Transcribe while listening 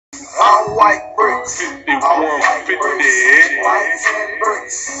All white bricks, all white bricks, white 10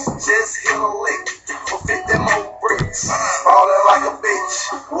 bricks, just hit a lick for 50 more bricks. Ballin' like a bitch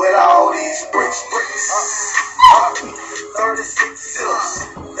with all these bricks. 36 sips,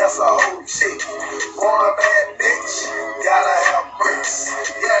 that's a whole chick. Want a bad bitch, gotta have bricks.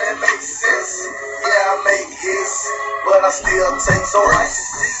 Yeah, that makes sense. Yeah, I make hits, but I still take so nice to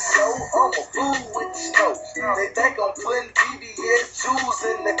see. I'm a fool with the snow. They think I'm putting BBS jewels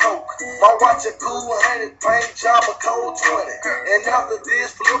in the coke. My watch a cool 100, paint job a cold 20. And after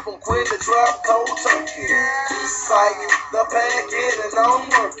this, flip them quit to drop cold turkey. Psych, the pack in and I'm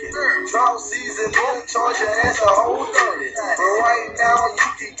working. Drop season in, charge your ass a whole 30. But right now, you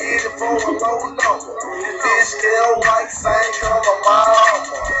can get it for a low number. Fish scale white same color, my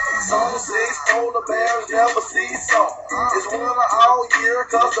armor. Zone 6 polar bears never see summer. It's winter all year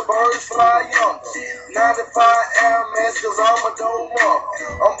cause the birds fly yonder. 95 Air Max cause I'm a dope runner.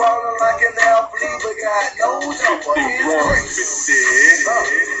 I'm ballin' like an athlete but got no jumper. It's bricks.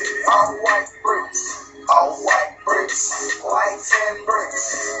 All white bricks. All white bricks. White 10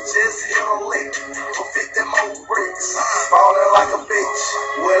 bricks. Just hit a lick for 50 more bricks. Ballin' like a bitch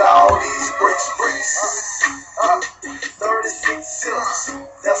with all these bricks. 36 sips,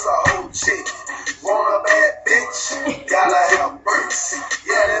 that's a whole chick. Want a bad bitch, gotta have bricks.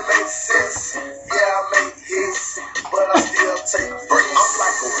 Yeah, that makes sense. Yeah, I make hits, but I still take bricks. I'm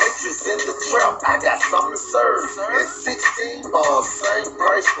like a waitress in the trap, I got something to serve. And 16 bars, same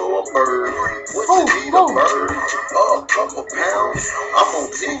price for a bird. What you need a bird? Oh, a couple pounds. I'm on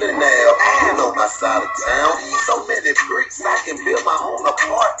Tina now, you know my side of town. So many bricks, I can build my own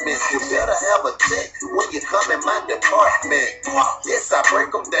apartment. You better have a check when you come in my department. Yes, I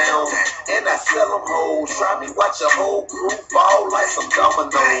break them down and I sell them whole. Try me, watch a whole crew fall like some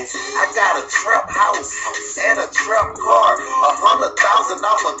dominoes. I got a trap house and a trap car. $100,000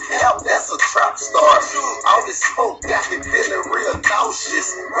 cap, that's a trap star. All this smoke got me feeling real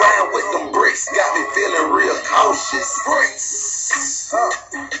nauseous. Riding with them bricks got me feeling real cautious. Bricks,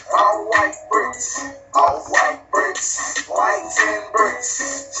 all white bricks, all white bricks, white 10 bricks.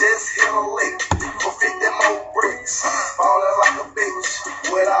 Just hit a lick for 50 more bricks. Ballin' like a bitch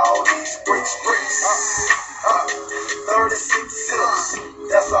with all these bricks. 36 sips,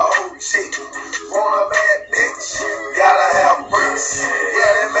 that's a whole chick. Want a bad bitch, gotta have bricks.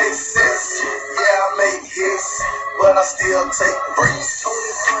 Yeah, that makes sense. Yeah, I make hits, but I still take bricks.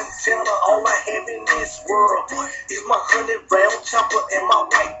 Tony Montana, all I have in this world is my 100-round chopper and my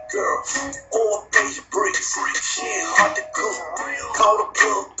white girl. All beige bricks, shit hard to cook. Call the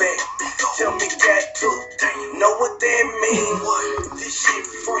plug back, tell me got to. Know what that mean? This shit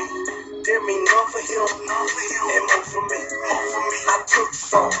free. That mean none for him and more for me. I took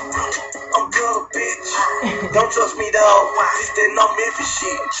some. I'm good, bitch. Don't trust me, dog. This that no Memphis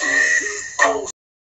shit.